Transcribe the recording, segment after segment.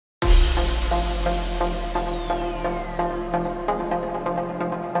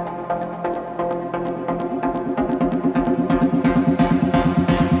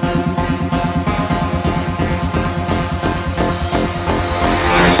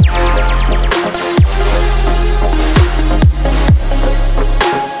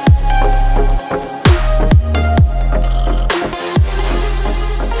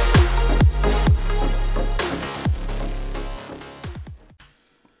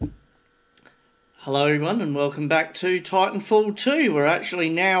Hello everyone and welcome back to Titanfall 2. We're actually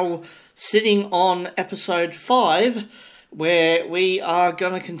now sitting on episode 5 where we are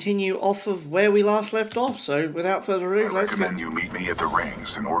going to continue off of where we last left off. So without further ado, let's go. I recommend you meet me at the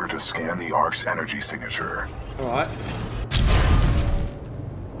rings in order to scan the Ark's energy signature. Alright.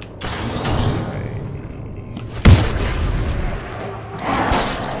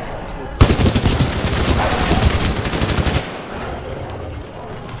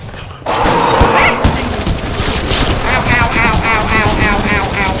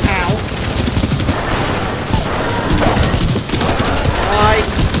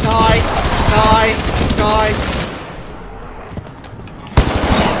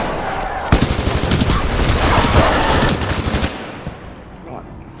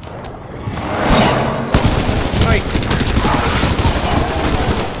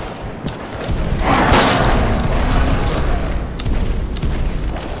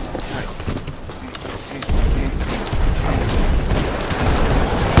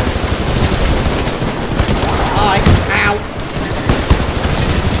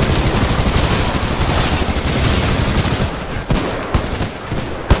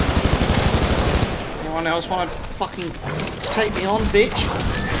 Else want to fucking take me on, bitch?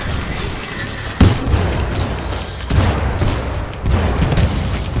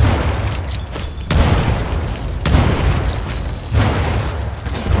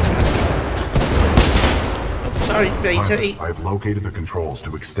 Sorry, BT. I've located the controls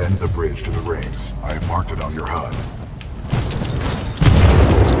to extend the bridge to the rings. I have marked it on your HUD.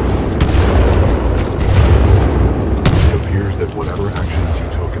 It appears that whatever actions you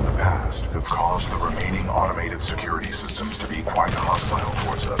took in the past have caused the remaining automated security systems to be quite hostile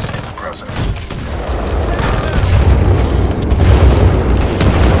towards us in the present.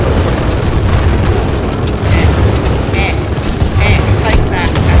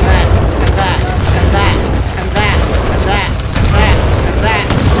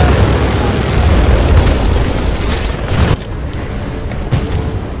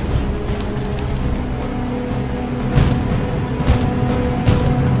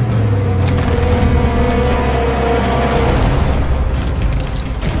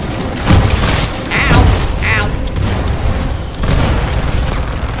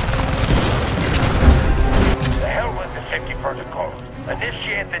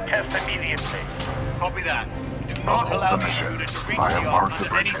 Initiate the test immediately. Copy that. Do not allow the shooter to reach I have the marked Ark the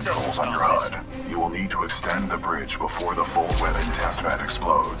under bridge any controls on your circumstances. HUD. You will need to extend the bridge before the full weapon test bed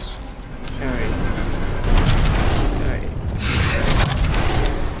explodes. Okay.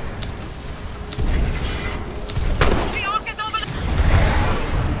 The Ark is over.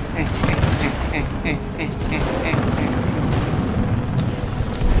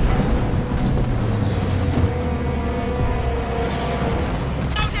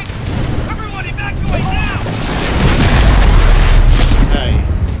 Everyone evacuate now! Okay.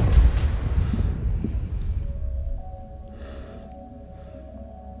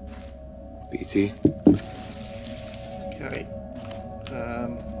 BT. Okay.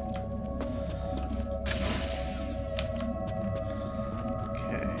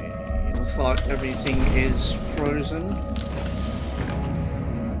 Okay. Looks like everything is frozen.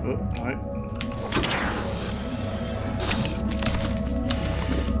 Oh, no.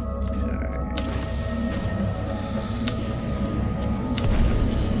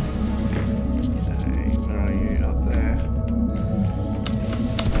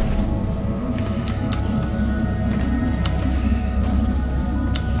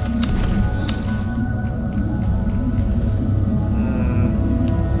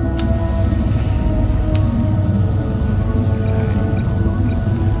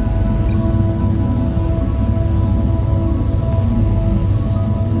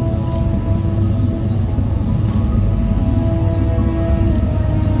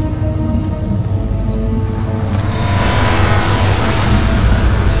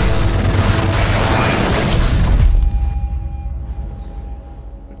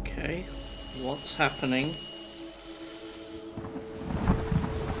 What's happening?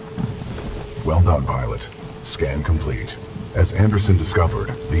 Well done, pilot. Scan complete. As Anderson discovered,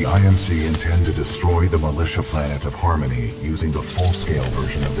 the IMC intend to destroy the militia planet of Harmony using the full-scale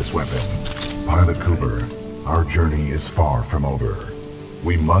version of this weapon. Pilot Cooper, our journey is far from over.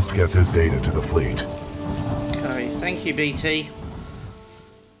 We must get this data to the fleet. Okay, thank you, BT.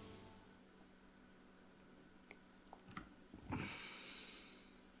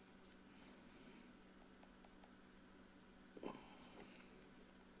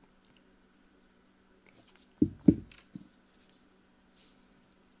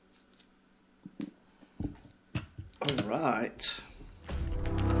 All right.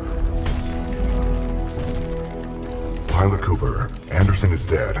 Pilot Cooper, Anderson is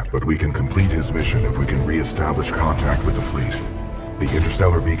dead, but we can complete his mission if we can re-establish contact with the fleet. The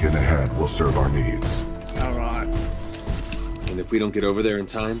interstellar beacon ahead will serve our needs. Alright. And if we don't get over there in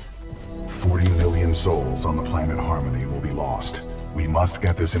time? 40 million souls on the planet Harmony will be lost. We must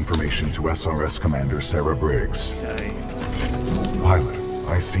get this information to SRS Commander Sarah Briggs. Okay. Pilot,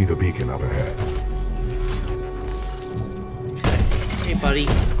 I see the beacon up ahead. Okay. Hey, buddy.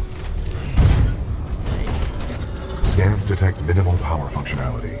 Scans detect minimal power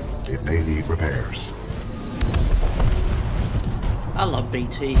functionality. It may need repairs. I love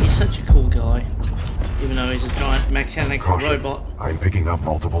BT. He's such a cool guy. Even though he's a giant mechanical Caution. robot. I'm picking up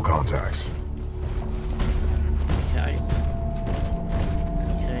multiple contacts. Okay.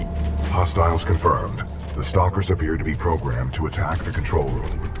 Okay. Hostiles confirmed. The stalkers appear to be programmed to attack the control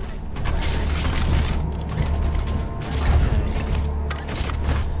room.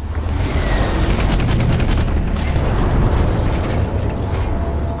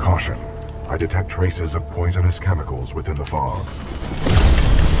 Caution. I detect traces of poisonous chemicals within the fog.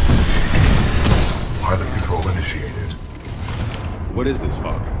 Pilot control initiated. What is this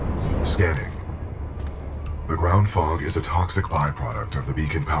fog? Scanning. The ground fog is a toxic byproduct of the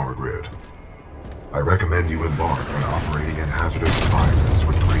beacon power grid. I recommend you embark on operating in hazardous environments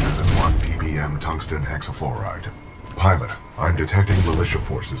with greater than 1 ppm tungsten hexafluoride. Pilot, I'm detecting militia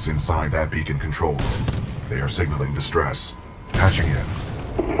forces inside that beacon control room. They are signaling distress. Patching in.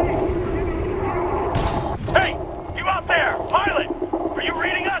 Hey! You out there! Pilot! Are you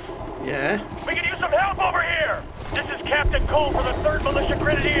reading us? Yeah. We can use some help over here! This is Captain Cole for the 3rd Militia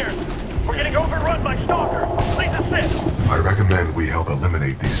Grenadiers. We're getting overrun by stalkers. Please assist! I recommend we help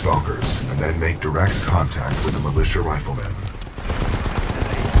eliminate these stalkers, and then make direct contact with the militia riflemen.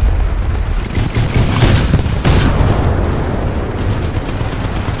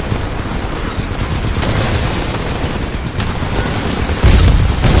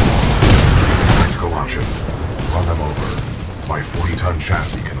 Tactical option. Run them over. My 40-ton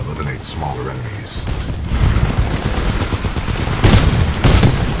chassis can eliminate smaller enemies.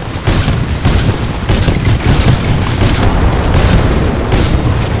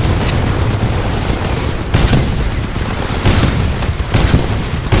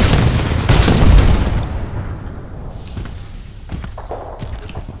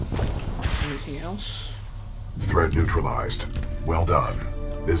 Anything else? Threat neutralized. Well done.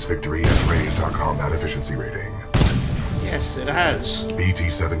 This victory has raised our combat efficiency rating. Yes, it has.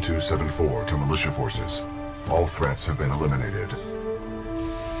 BT-7274 to militia forces. All threats have been eliminated.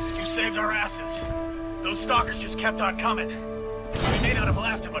 You saved our asses. Those stalkers just kept on coming. We may not have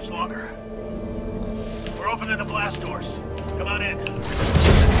lasted much longer. We're opening the blast doors. Come on in.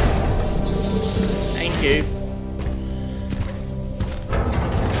 Thank you.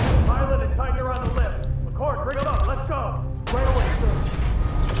 Pilot and Titan are on the lift. McCord, bring them up. Let's go. Right away, sir.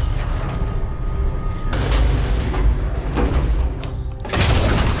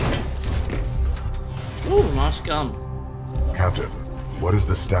 Ooh, nice gun. Captain, what is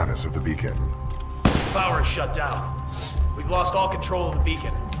the status of the beacon? Power is shut down. We've lost all control of the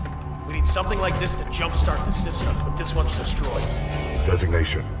beacon. We need something like this to jumpstart the system, but this one's destroyed.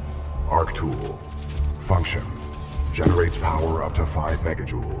 Designation. Arc tool. Function. Generates power up to 5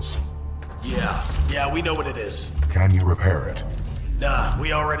 megajoules. Yeah, we know what it is. Can you repair it? Nah,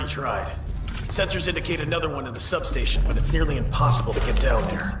 we already tried. Sensors indicate another one in the substation, but it's nearly impossible to get down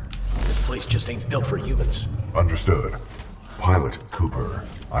there. This place just ain't built for humans. Understood. Pilot Cooper,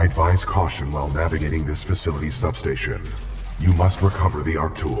 I advise caution while navigating this facility's substation. You must recover the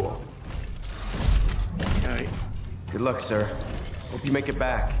arc tool. Okay. Good luck, sir. Hope you make it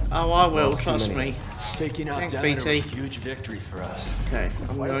back. Oh, I will, Well, too trust many. me. Taking out Thanks, Demeter BT. was a huge victory for us. Okay,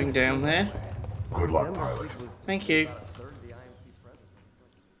 I'm going down there. Good luck, pilot. Thank you.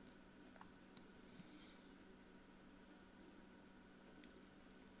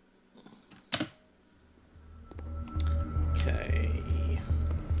 Okay.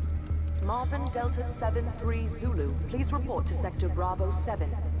 Marvin Delta 7-3 Zulu, please report to Sector Bravo 7.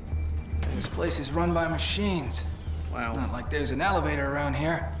 This place is run by machines. Wow. Not like there's an elevator around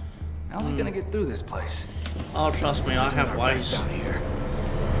here. How's he gonna get through this place? Oh, trust me, I have ways. Down here.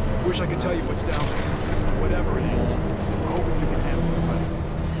 Wish I could tell you what's down there. Whatever it is, we're hoping you can handle it.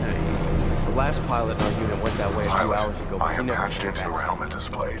 Okay. The last pilot in our unit went that way a few Pilot, hours ago, but I he have never patched came into back. your helmet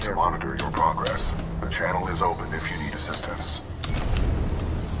display to monitor your progress. The channel is open if you need assistance.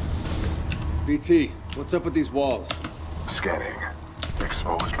 BT, what's up with these walls? Scanning.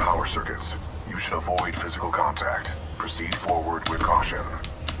 Exposed power circuits. You should avoid physical contact. Proceed forward with caution.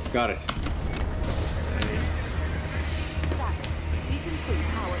 Got it. Status: Beacon 3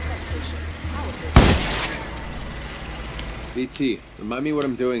 power substation. Power grid. BT, remind me what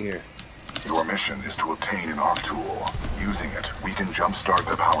I'm doing here. Your mission is to obtain an ARC tool. Using it, we can jumpstart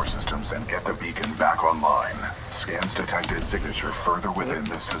the power systems and get the beacon back online. Scans detected signature further within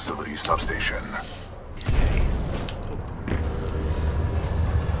this facility's substation.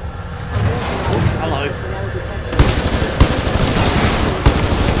 Hello.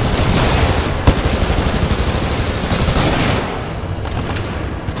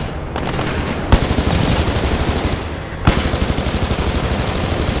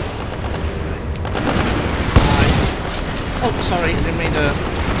 Oh, sorry, I didn't mean to do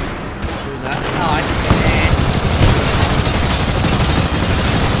that. Hi.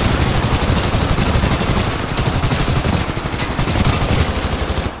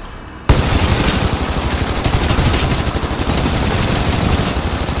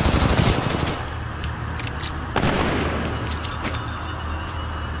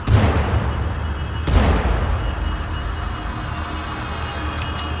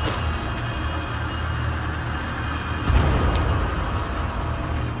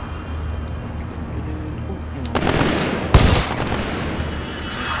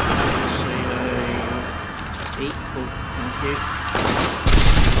 Cool, thank you.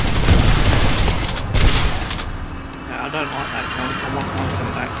 No, I don't like that gun. I want my gun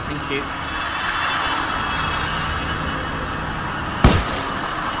back, thank you.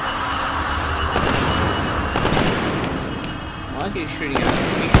 I like you shooting at me.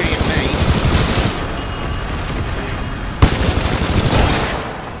 You're shooting at me.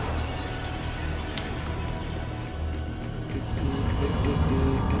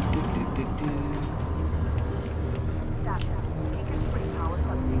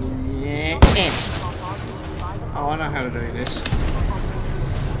 Oh, I know how to do this.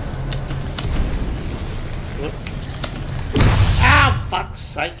 Look. Ah, fuck's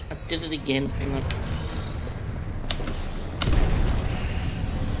sake! I did it again. Hang on.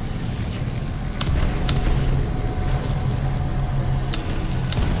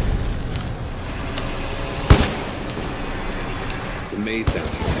 It's a maze down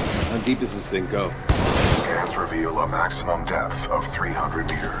here. How deep does this thing go? Scans reveal a maximum depth of 300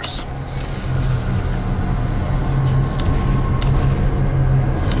 meters.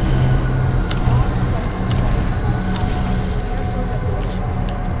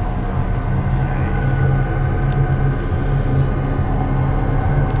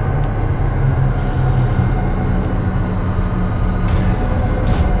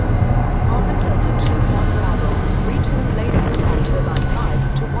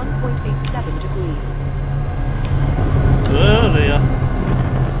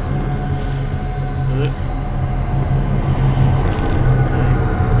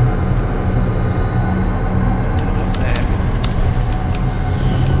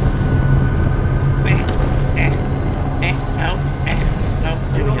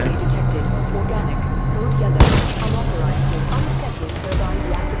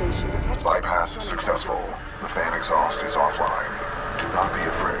 Successful. The fan exhaust is offline. Do not be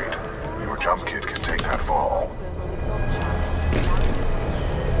afraid. Your jump kit can take that fall.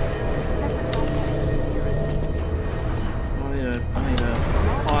 I need to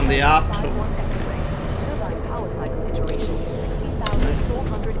find the ARC tool.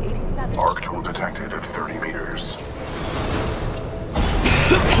 ARC tool detected at 30 meters.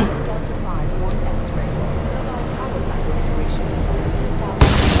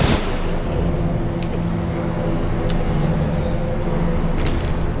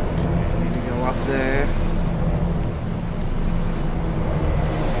 There.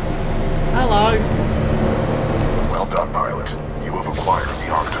 Hello. Well done, pilot. You have acquired the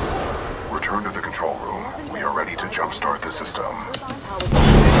ARC tool. Return to the control room. We are ready to jumpstart the system.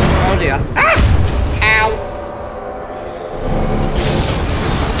 Oh dear. Ah! Ow!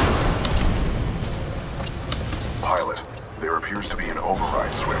 Pilot, there appears to be an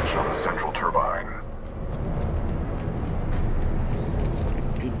override switch on the central turbine.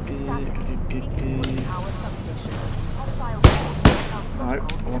 No, I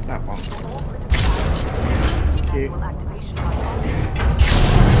want that one. Thank you.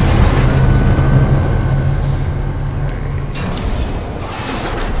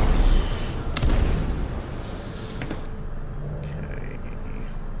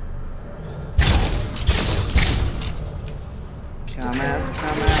 Come out,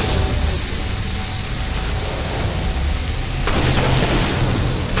 come out.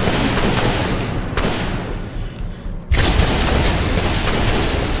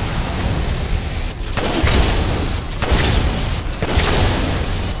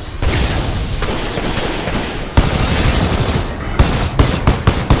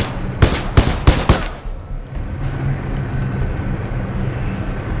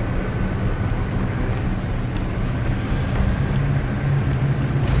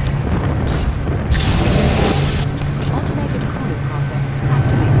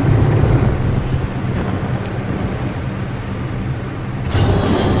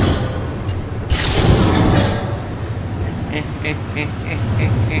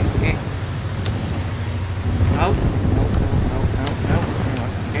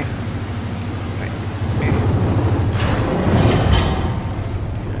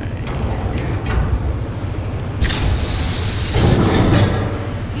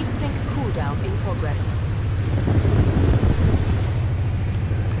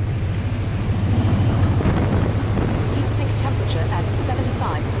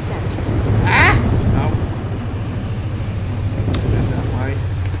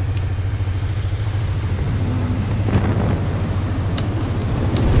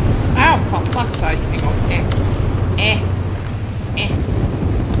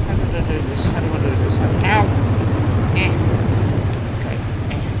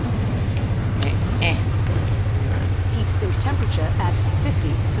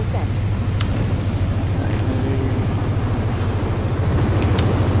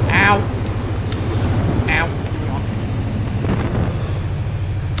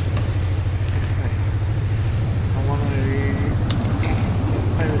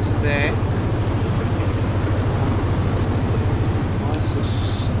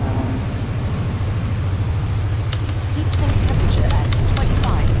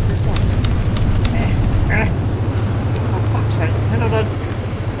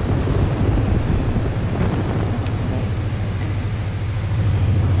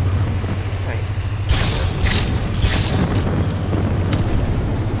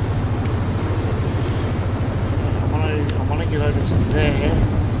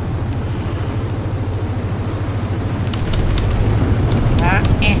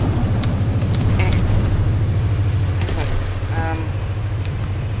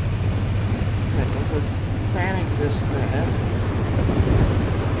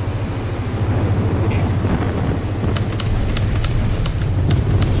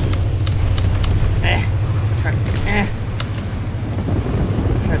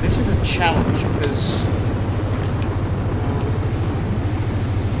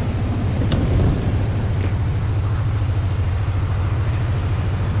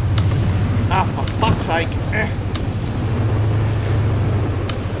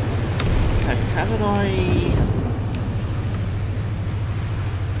 could I...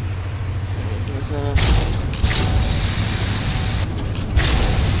 There's a...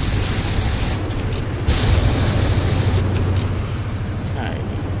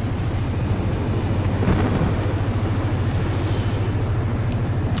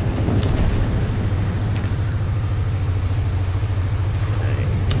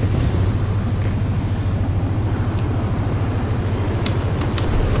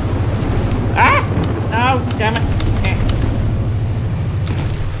 Damn it.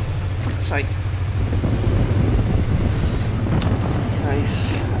 For fuck's sake. Okay.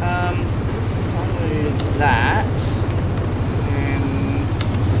 I'll do that. And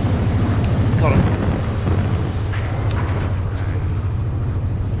got it.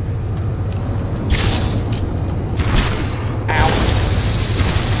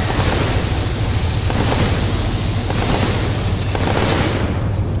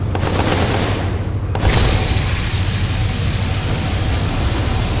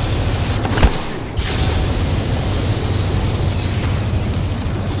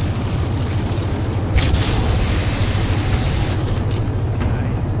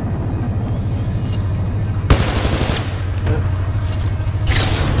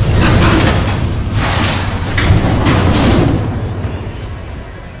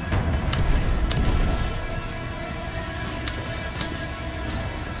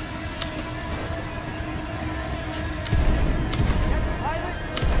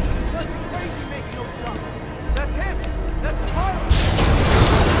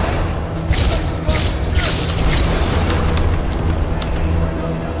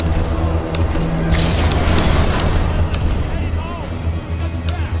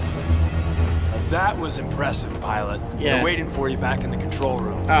 That was impressive, pilot. Yeah. We're waiting for you back in the control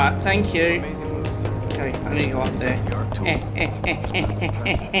room. Alright, thank you. Okay, I need to go up there.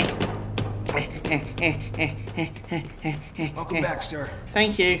 Welcome back, sir.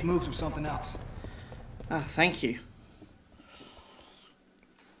 Thank you. These moves were something else. Ah, thank you.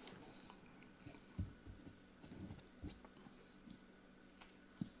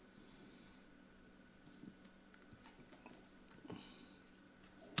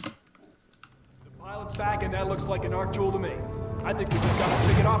 Pilot's back, and that looks like an arc tool to me. I think we just gotta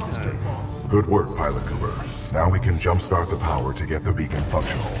take it off this dirt ball. Good work, Pilot Cooper. Now we can jumpstart the power to get the beacon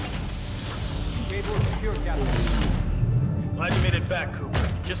functional. Cable is secure, Captain. Glad you made it back, Cooper.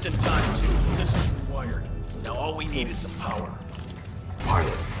 Just in time, too. The system's rewired. Now all we need is some power.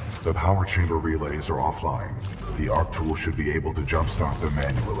 Pilot, the power chamber relays are offline. The arc tool should be able to jumpstart them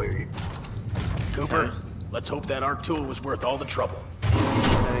manually. Cooper, let's hope that arc tool was worth all the trouble.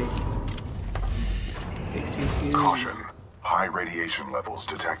 Okay. Caution. High radiation levels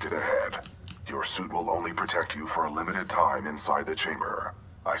detected ahead. Your suit will only protect you for a limited time inside the chamber.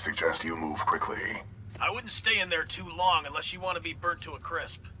 I suggest you move quickly. I wouldn't stay in there too long unless you want to be burnt to a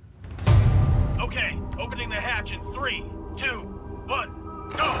crisp. Okay, opening the hatch in 3, 2, 1,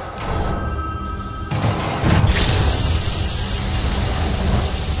 go!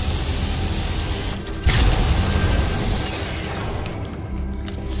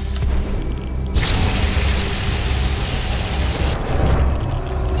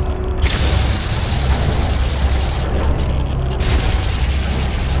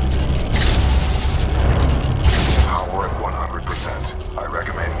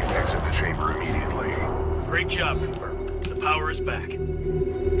 Great job, Cooper. The power is back.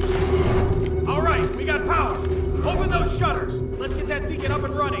 All right, we got power. Open those shutters. Let's get that beacon up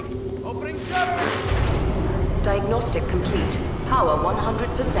and running. Opening shutters. Diagnostic complete. Power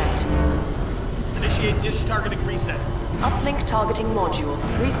 100%. Initiate dish targeting reset. Uplink targeting module.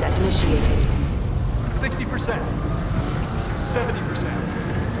 Reset initiated. 60%. 70%.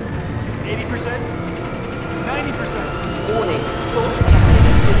 80%. 90%. Warning. Fault detected.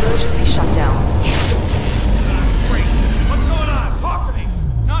 Emergency shutdown. Great. What's going on? Talk to me.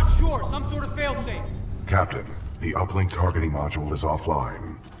 Not sure. Some sort of failsafe. Captain, the uplink targeting module is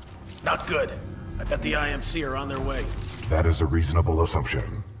offline. Not good. I bet the IMC are on their way. That is a reasonable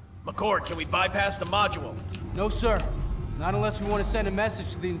assumption. McCord, can we bypass the module? No, sir. Not unless we want to send a message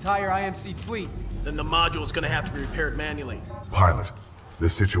to the entire IMC fleet. Then the module's gonna have to be repaired manually. Pilot,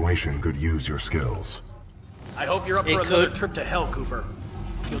 this situation could use your skills. I hope you're up It for another could. trip to hell, Cooper.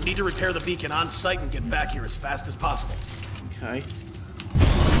 You'll need to repair the beacon on site and get back here as fast as possible. Okay.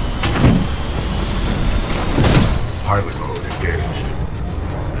 Pilot mode engaged.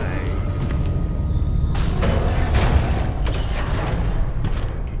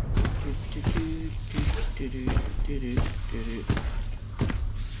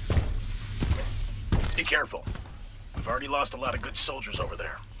 Be careful. We've already lost a lot of good soldiers over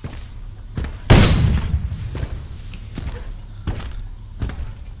there.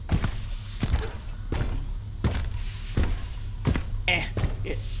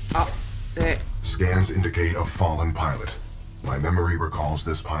 There. Scans indicate a fallen pilot. My memory recalls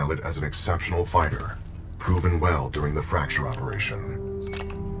this pilot as an exceptional fighter, proven well during the fracture operation.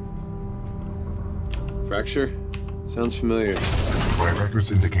 Fracture? Sounds familiar. My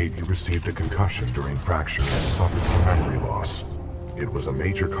records indicate you received a concussion during fracture and suffered some memory loss. It was a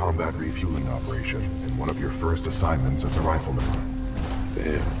major combat refueling operation and one of your first assignments as a rifleman.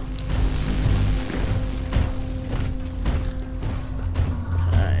 Damn.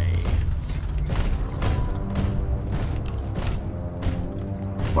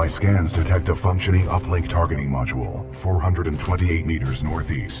 My scans detect a functioning uplink targeting module, 428 meters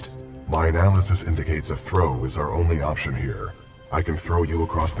northeast. My analysis indicates a throw is our only option here. I can throw you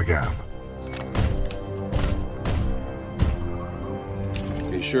across the gap.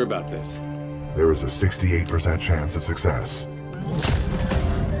 Are you sure about this? There is a 68% chance of success.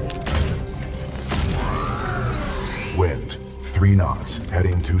 Wind, 3 knots,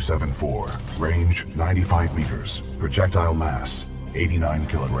 heading 274. Range, 95 meters. Projectile mass, 89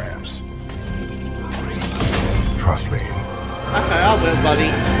 kilograms. Trust me. Okay, I will,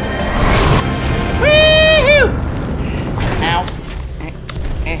 buddy. Woohoo! Ow.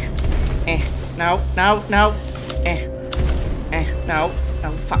 No, no, no. No,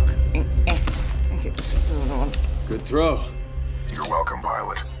 no, fuck. Good throw. You're welcome,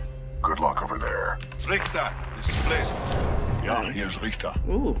 pilot. Good luck over there. Richter, this is Blaze. Yeah, here's Richter.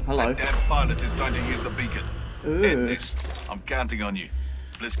 Ooh, hello. That damn pilot is trying to use the beacon. Ooh. End this. I'm counting on you.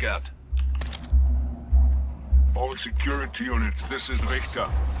 Blisk out. All security units, this is Richter.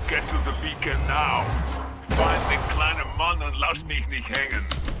 Get to the beacon now. Find den kleinen Mann und lass mich nicht hängen.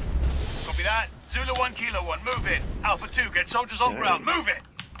 Copy that. Zulu 1, Kilo 1, move in. Alpha 2, get soldiers on ground. Move it!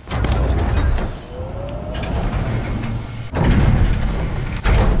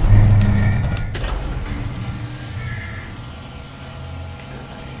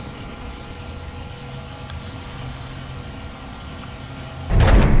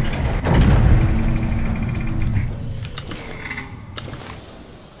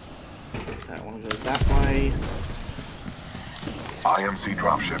 IMC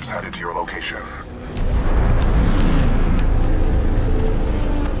dropships headed to your location.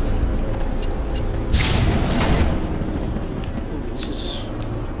 This is...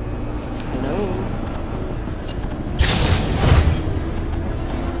 Hello?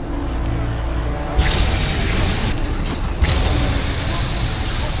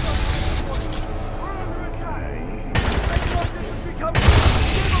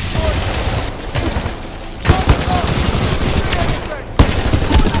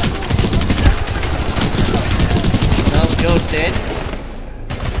 You're dead.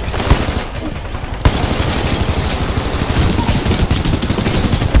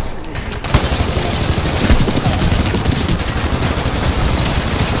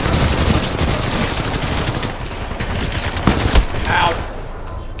 Ow.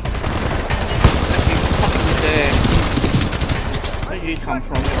 You fucking dare. Where'd you come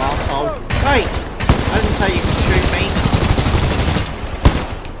from, you asshole? Hey! I didn't say you could shoot me.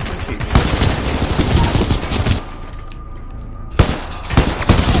 Thank you.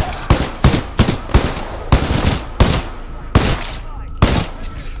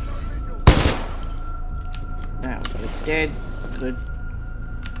 Now we're dead. Good.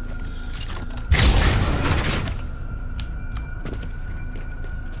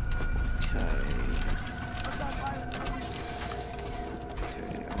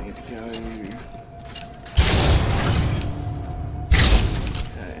 Okay, I need to go.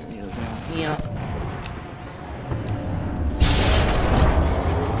 Okay, I need to go down here.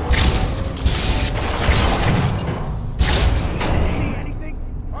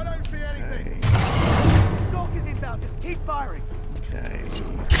 Keep firing. Okay.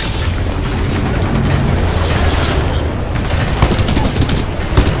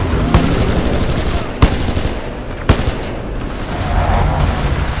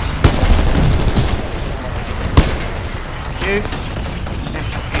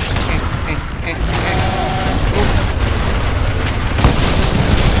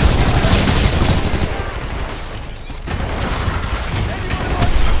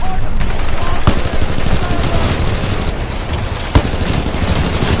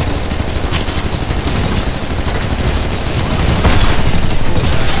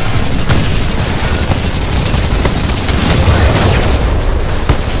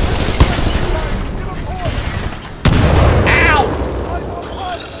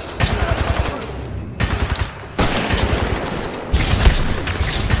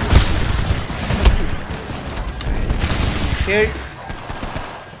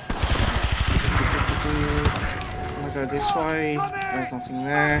 I'm gonna go this way. There's nothing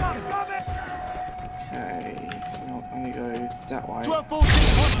there. that way. 12-14,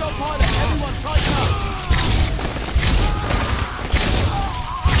 hostile pilot, everyone tighten up!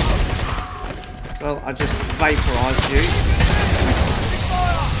 Well, I just vaporized you.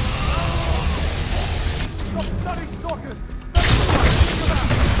 Stop studying stalkers!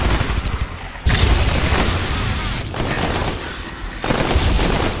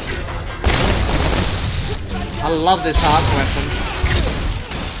 I love this arc weapon.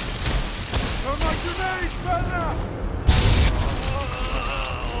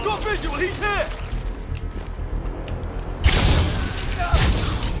 Got visual, he's here!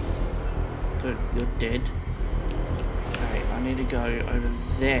 Good, you're dead. Okay, I need to go over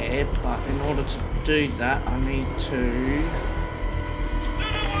there, but in order to do that, I need to...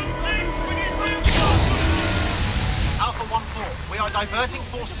 Alpha 1-4, we are diverting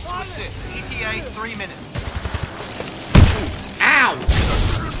forces to assist. ETA 3 minutes. Ow!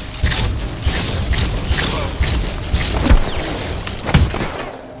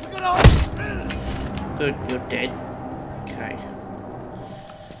 Good, you're dead. Okay.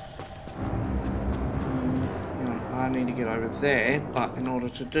 I need to get over there, but in order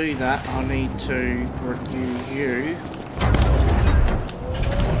to do that, I need to use you.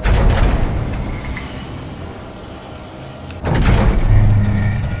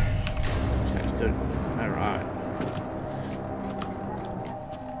 Okay, good. Alright.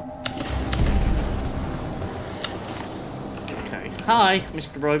 Okay. Hi,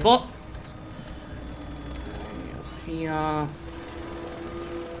 Mr. Robot. Here.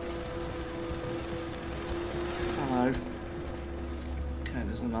 Hello. Okay,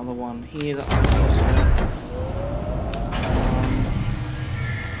 there's another one here that I need to...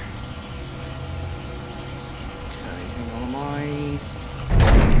 okay, hang on, am I...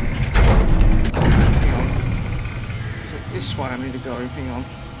 hang on. Is it this way I need to go? Hang on.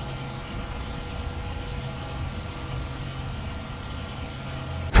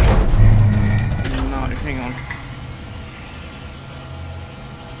 No, hang on.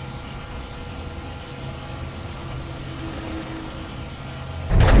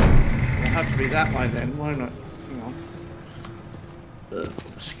 Have to be that way then, won't it? Hang on.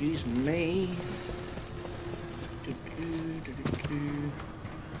 Excuse me.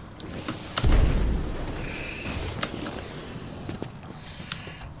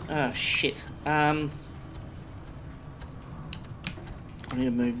 Oh shit. I need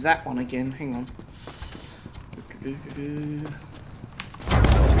to move that one again. Hang on.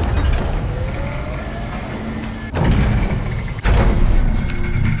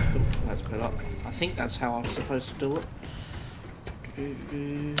 That's put up. I think that's how I'm supposed to do it.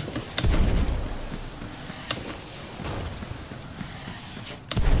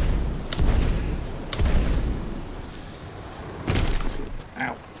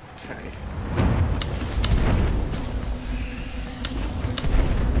 Ow. Okay.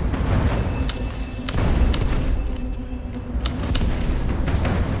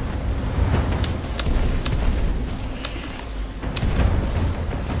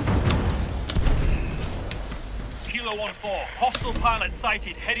 Kilo 1-4, hostile pilot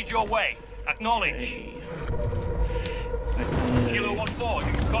sighted, headed your way. Acknowledge. Okay. Kilo 1-4, do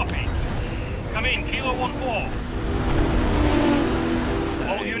you copy? Come in, Kilo 1-4.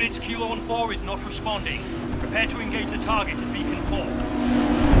 All units, Kilo 1-4 is not responding. Prepare to engage the target at Beacon 4.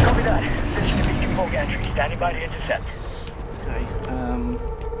 Copy that. This is Beacon 4 gantry, standing by to intercept. Okay,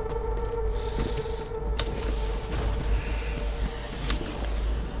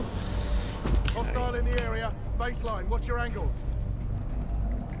 Hostile in the area. Baseline, what's your angle?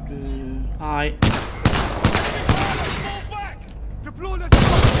 hi. Fall back! Deploy the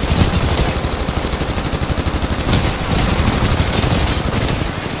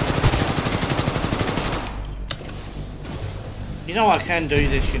You know I can do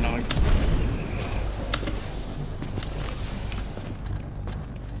this, you know.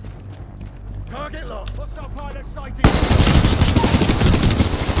 target locked. Hostile pilot sighted.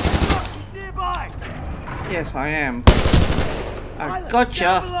 He's nearby. Yes, I am. I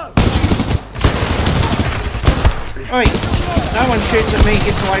gotcha. Oi! No one shoots at me,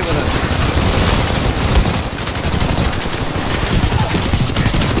 gets away with it.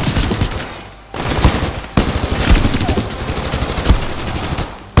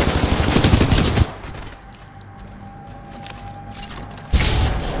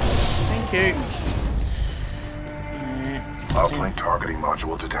 Thank you. Uplink targeting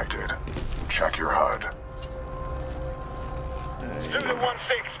module detected. Check your HUD. Zulu 1-6,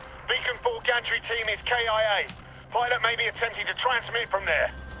 Beacon 4 gantry team is KIA. Pilot may be attempting to transmit from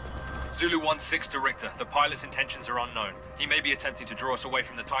there. Zulu 1-6 to Richter. The pilot's intentions are unknown. He may be attempting to draw us away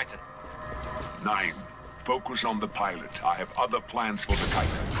from the Titan. 9. Focus on the pilot. I have other plans for the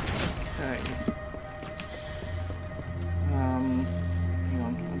Titan. Okay. Hang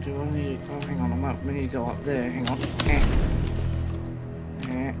on. Do I need to... Oh, hang on. I need to go up there. Hang on. Okay.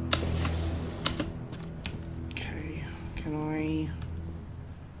 Can I...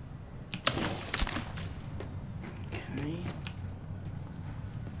 Okay.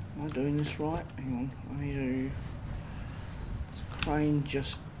 Am I doing this right? Hang on. I need to... It's a crane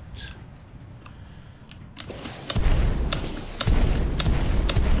just...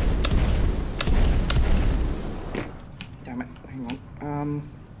 Damn it. Hang on.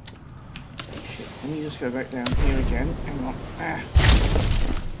 Shit. Let me just go back down here again. Hang on.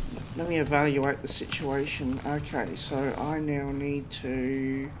 Let me evaluate the situation. Okay, so I now need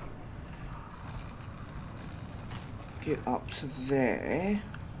to get up to there.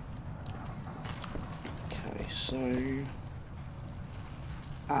 Okay, so...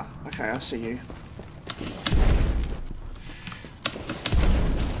 okay, I see you.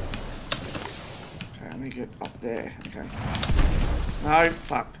 Okay, let me get up there. Okay. No,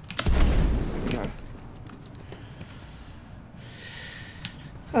 fuck. There we go.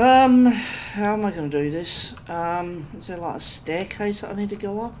 How am I going to do this? Is there like a staircase that I need to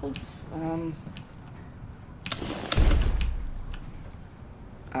go up of?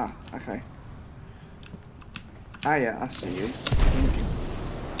 Okay. Yeah, I see you.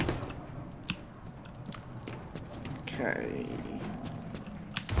 Okay.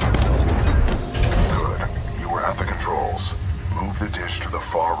 Good. You were at the controls. Move the dish to the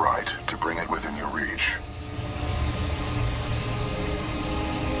far right to bring it within your reach.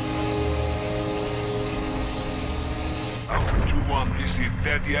 Alpha 2-1, is he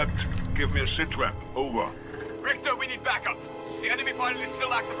dead yet? Give me a sit rep. Over. Richter, we need backup. The enemy pilot is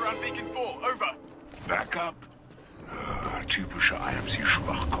still active around Beacon 4. Over. Backup? Typischer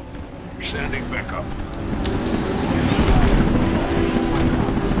IMC-Schwachkopf. Standing backup.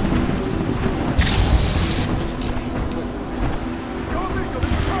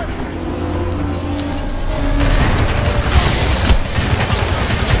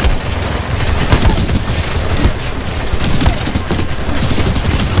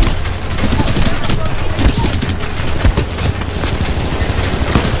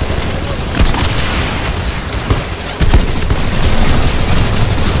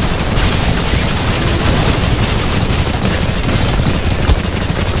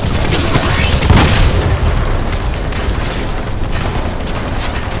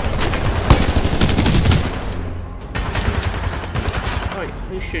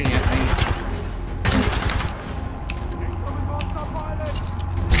 Who's shooting at me?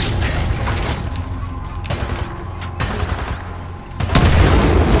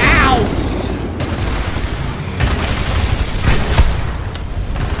 Ow!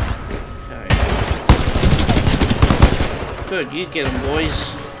 Okay. Good, you get them, boys.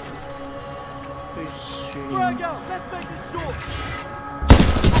 Who's shooting? Drag out, let's make this short.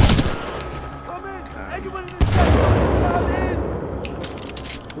 Come in, anyone in this sector, come in.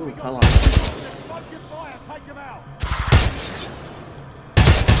 Ooh, hello. Fire, take him out.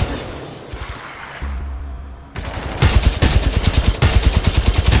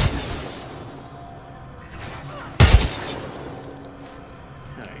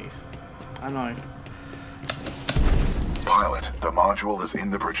 Okay. I know. Pilot, the module is in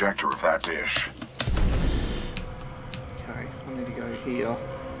the projector of that dish. Okay, I need to go here.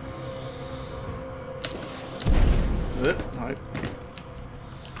 No.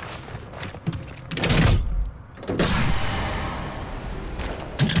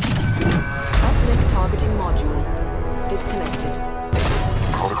 Targeting module. Disconnected.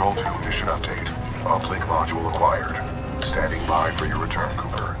 Protocol 2 mission update. Uplink module acquired. Standing by for your return,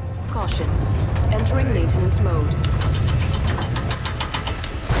 Cooper. Caution. Entering maintenance mode.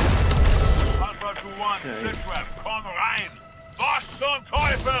 Alpha 2-1, Sitrep, komm rein! Was zum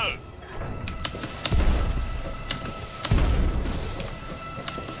Teufel!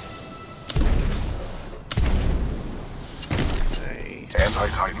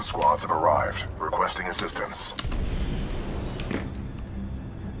 Anti-Titan squads have arrived, requesting assistance.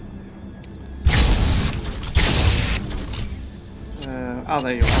 Oh,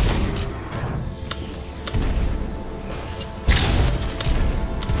 there you are.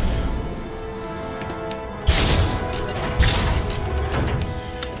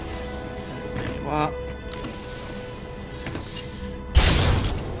 What?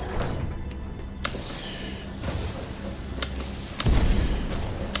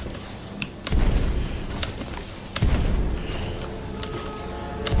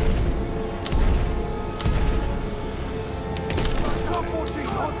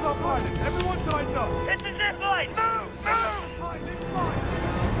 Everyone tied up. This is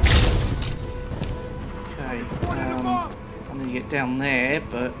to get down there,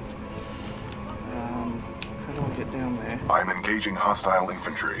 but how do I get down there? I'm engaging hostile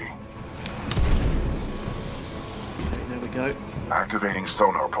infantry. Okay, there we go. Activating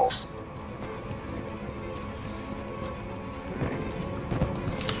sonar pulse.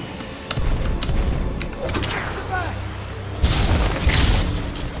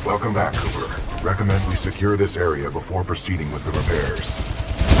 Welcome back, Cooper. Recommend we secure this area before proceeding with the repairs.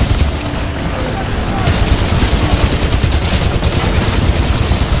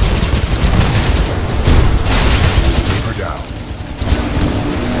 Keep her down.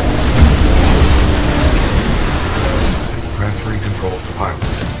 Transferring controls to pilot.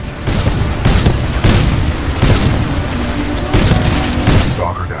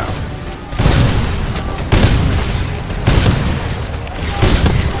 Stalker down.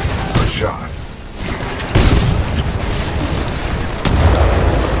 Good shot.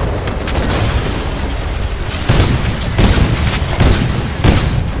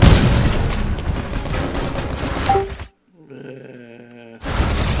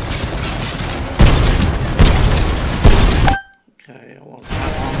 Okay, I want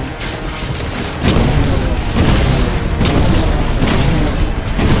that one.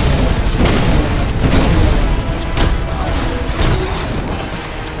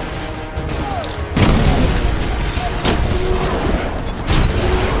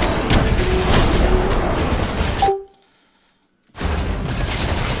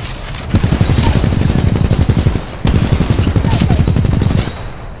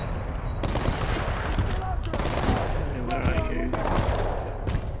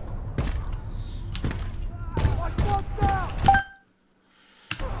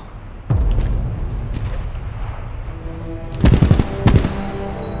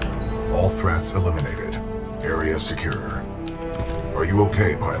 All threats eliminated. Area secure. Are you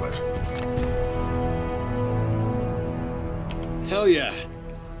okay, pilot? Hell yeah.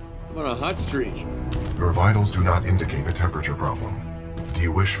 I'm on a hot streak. Your vitals do not indicate a temperature problem. Do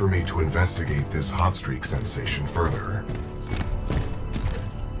you wish for me to investigate this hot streak sensation further?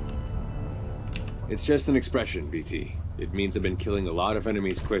 It's just an expression, BT. It means I've been killing a lot of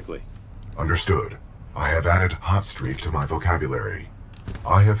enemies quickly. Understood. I have added hot streak to my vocabulary.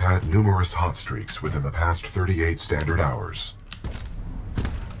 I have had numerous hot streaks within the past 38 standard hours.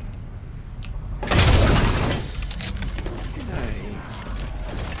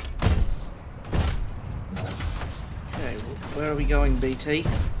 Okay, where are we going, BT?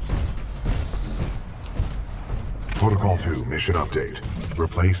 Protocol 2 mission update.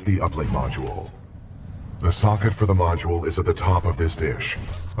 Replace the uplink module. The socket for the module is at the top of this dish.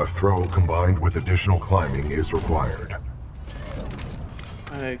 A throw combined with additional climbing is required.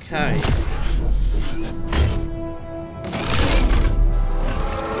 Okay.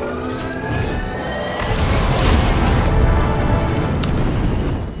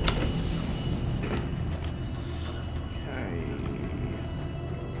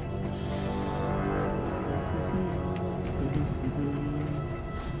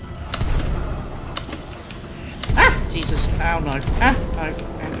 Ah! Jesus. Oh no. Ah! No.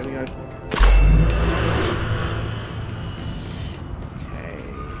 And there we go.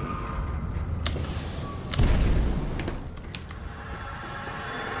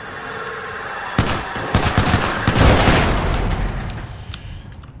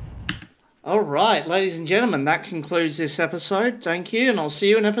 Alright, ladies and gentlemen, that concludes this episode. Thank you, and I'll see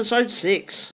you in episode 6.